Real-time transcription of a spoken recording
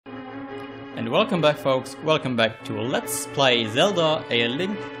And welcome back, folks, welcome back to Let's Play Zelda A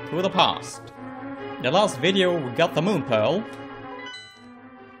Link to the Past. In the last video we got the Moon Pearl.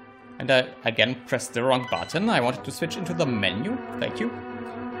 And I again pressed the wrong button. I wanted to switch into the menu, thank you.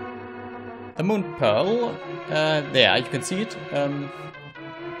 The Moon Pearl, there, you can see it.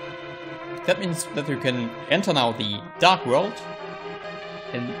 That means that you can enter now the Dark World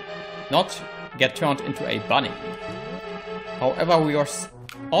and not get turned into a bunny. However, we are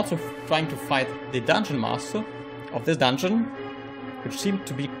also trying to fight the Dungeon Master of this dungeon, which seemed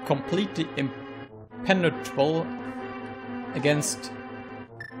to be completely impenetrable against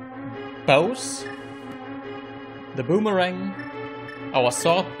bows, the boomerang, our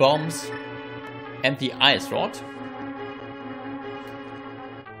sword bombs, and the ice rod.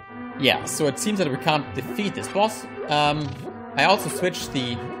 Yeah, so it seems that we can't defeat this boss. I also switched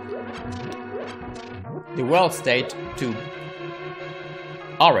the world state to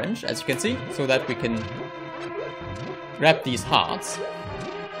orange, as you can see, so that we can grab these hearts.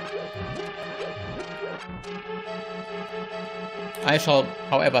 I shall,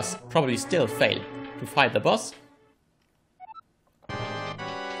 however, probably still fail to fight the boss.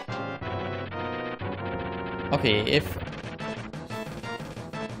 Okay, if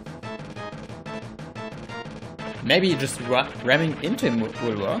maybe just ramming into him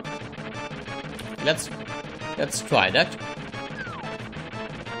will work. Let's try that.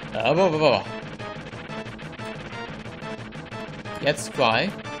 Let's try.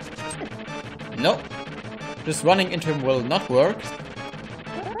 No, just running into him will not work.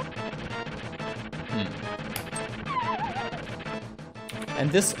 And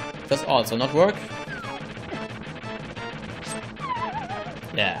this does also not work.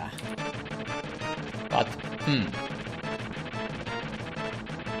 Yeah. But,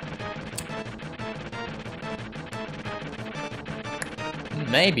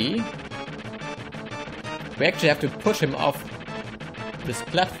 maybe we actually have to push him off this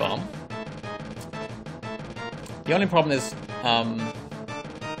platform. The only problem is,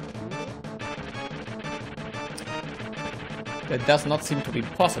 that does not seem to be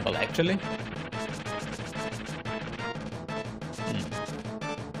possible, actually.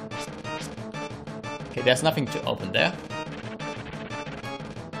 Okay, there's nothing to open there.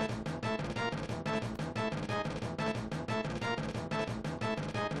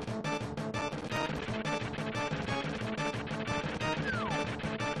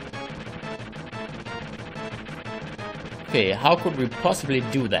 Okay, how could we possibly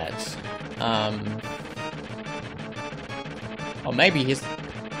do that? Or maybe he's...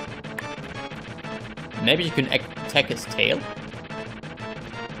 Maybe you can attack his tail?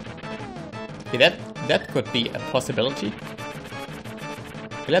 Okay, that could be a possibility.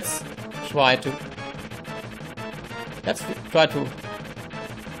 Okay, let's try to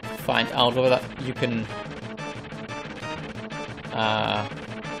find out whether you can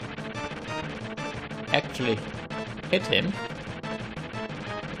actually hit him.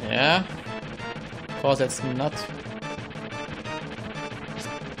 Yeah, of course that's not.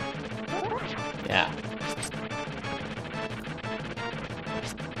 Yeah.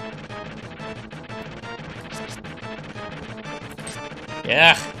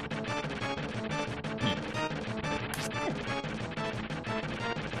 Yeah.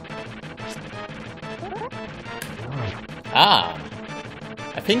 Ah,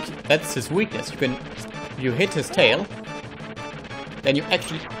 I think that's his weakness. You hit his tail, then you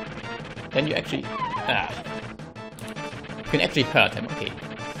actually you can actually hurt him. Okay.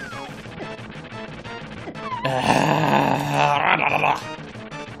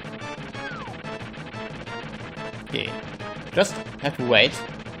 Okay, just have to wait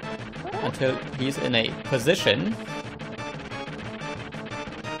until he's in a position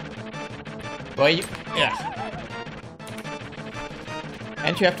where you,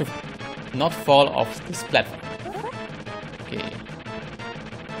 and you have to not fall off this platform. Okay.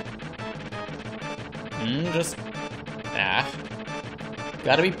 Just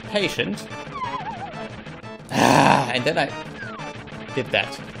gotta be patient. And then I did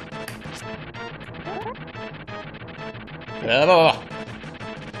that.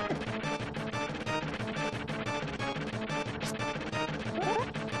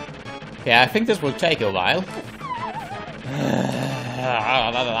 Okay, I think this will take a while.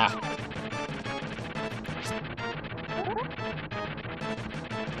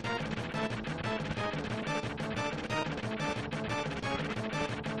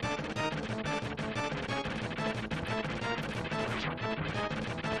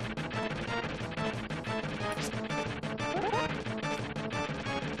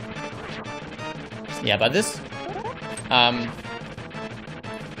 Yeah, but this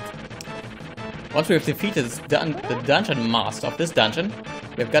Once we have defeated the dungeon master of this dungeon,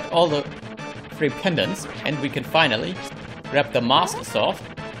 we've got all the 3 pendants, and we can finally grab the master sword.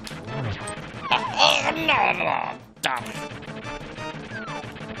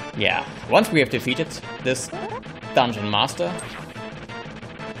 Yeah, once we have defeated this dungeon master,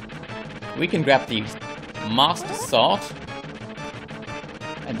 we can grab the master sword,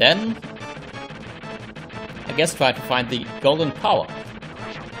 and then I guess try to find the golden power.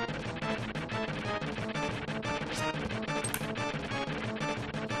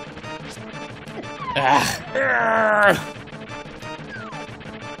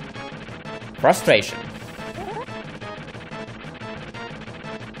 Frustration.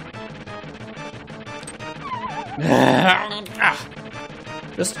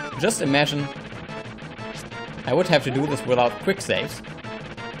 Just imagine I would have to do this without quick saves.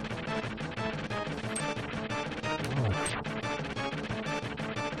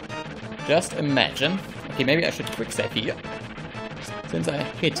 Just imagine. Okay, maybe I should quick save here, since I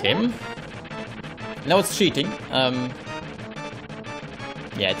hit him. No, it's cheating.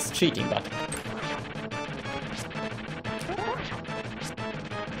 Yeah, it's cheating, but...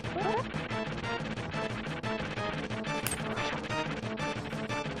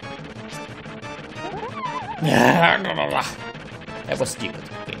 That was stupid.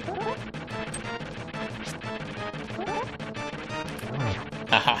 Okay.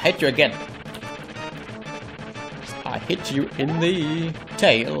 Haha, hit you again. I hit you in the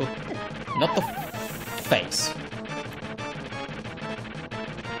tail, not the face.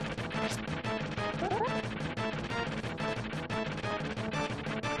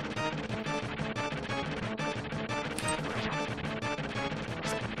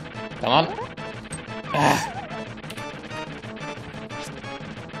 Come on.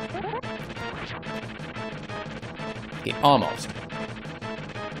 Okay, almost.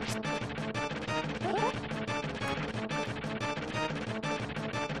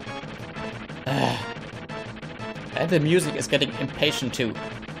 And the music is getting impatient too.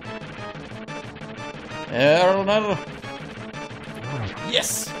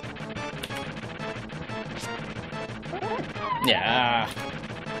 Yes! Yeah.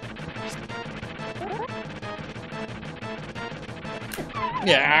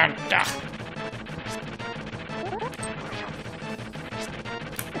 Yeah.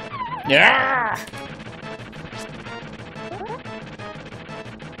 Yeah.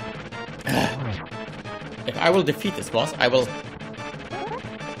 If I will defeat this boss, I will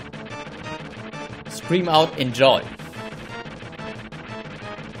scream out in joy.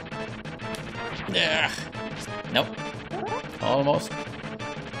 Yeah. Nope. Almost.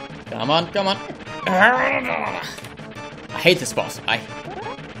 Come on, come on. I hate this boss.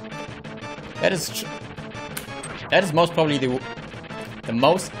 That is most probably the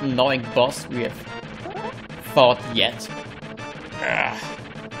most annoying boss we have fought yet.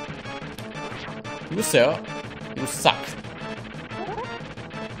 You, sir, you suck.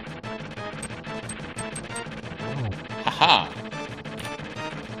 Haha.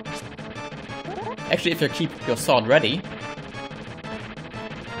 Actually, if you keep your sword ready,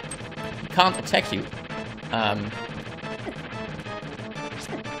 he can't attack you.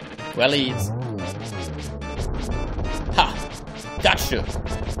 Well, he's... Ha! Gotcha!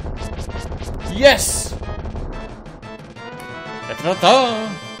 Yes! Da-da-da!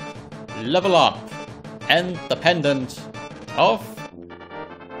 Level up! And the pendant of...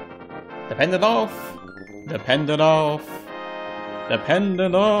 The pendant of... The pendant of... The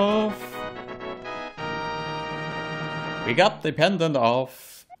pendant of... We got the pendant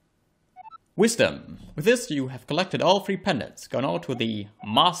of... Wisdom. With this, you have collected all 3 pendants. Go now to the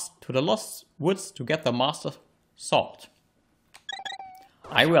Lost Woods to get the Master Sword.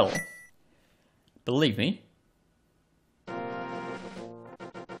 I will. Believe me.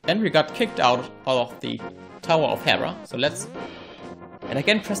 And we got kicked out of the Tower of Hera. So let's... And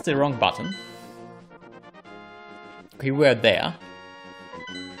again, press the wrong button. Okay, we're there.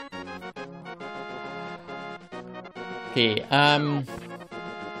 Okay,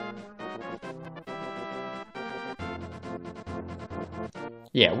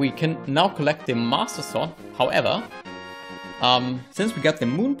 yeah, we can now collect the Master Sword. However, since we got the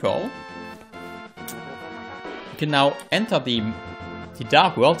Moon Pearl, we can now enter the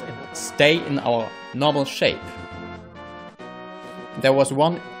Dark World and stay in our normal shape. There was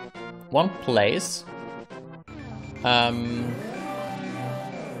one place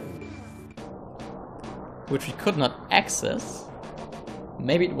which we could not access.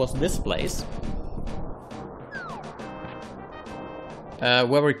 Maybe it was this place.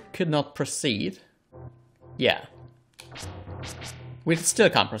 Where we could not proceed. Yeah. We still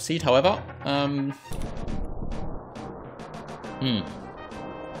can't proceed, however.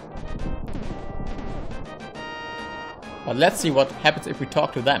 But let's see what happens if we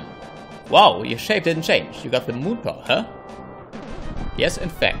talk to them. Wow, your shape didn't change. You got the moon power, huh? Yes, in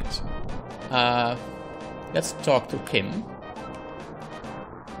fact. Let's talk to Kim.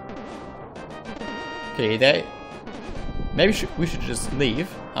 Okay, maybe we should just leave.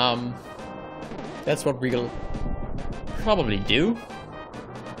 That's what we'll probably do.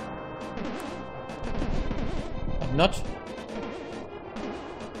 But not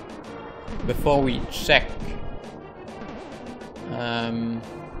before we check.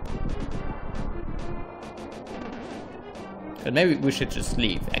 But maybe we should just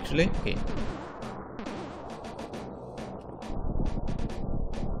leave, actually. Okay.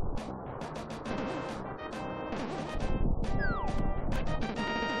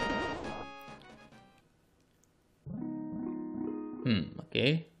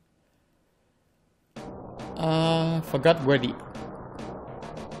 Okay. Forgot where the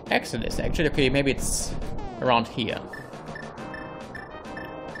exit is, actually. Okay, maybe it's around here.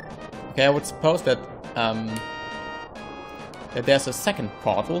 Okay, I would suppose that that there's a second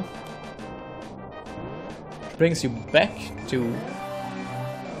portal which brings you back to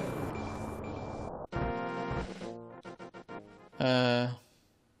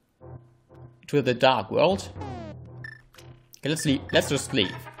the Dark World. Okay, let's leave. Let's just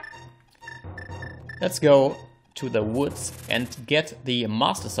leave. Let's go to the woods and get the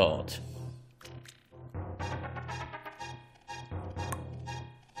Master Sword.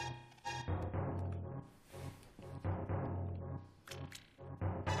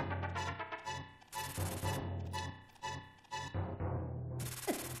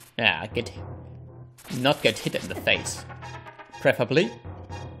 Yeah, not get hit in the face, preferably.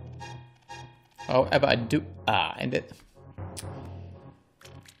 However, I do. And it.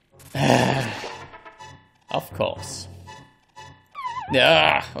 Of course.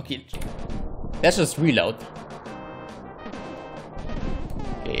 Okay. Let's just reload.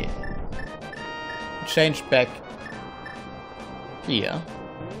 Okay. Change back here.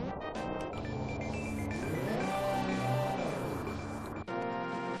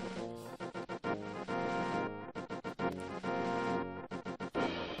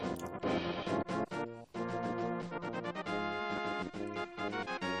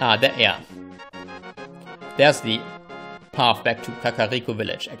 Yeah. There's the path back to Kakariko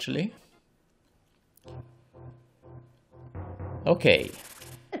village, actually. Okay.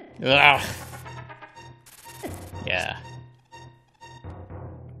 Ugh. Yeah.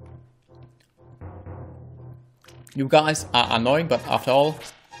 You guys are annoying, but after all,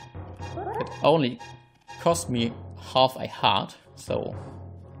 it only cost me half a heart, so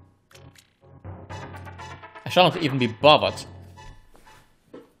I shall not even be bothered.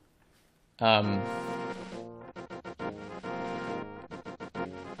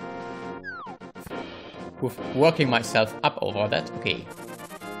 With working myself up over that. Okay.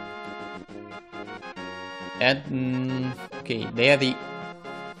 And okay, there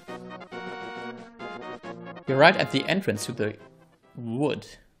you're right at the entrance to the wood.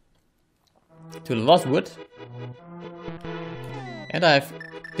 To the Lost Wood. And I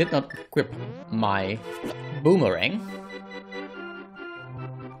did not equip my boomerang.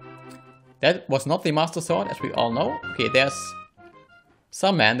 That was not the Master Sword, as we all know. Okay, there's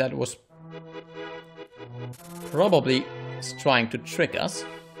some man that was probably trying to trick us.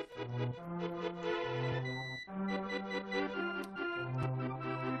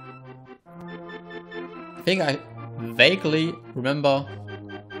 I think I vaguely remember.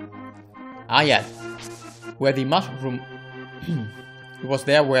 Yeah, where the mushroom. It was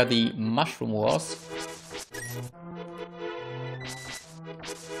there where the mushroom was.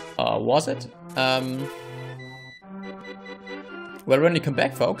 Was it? Well, when we come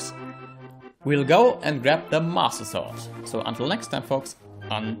back, folks, we'll go and grab the Master Sword. So until next time, folks,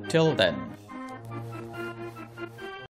 until then.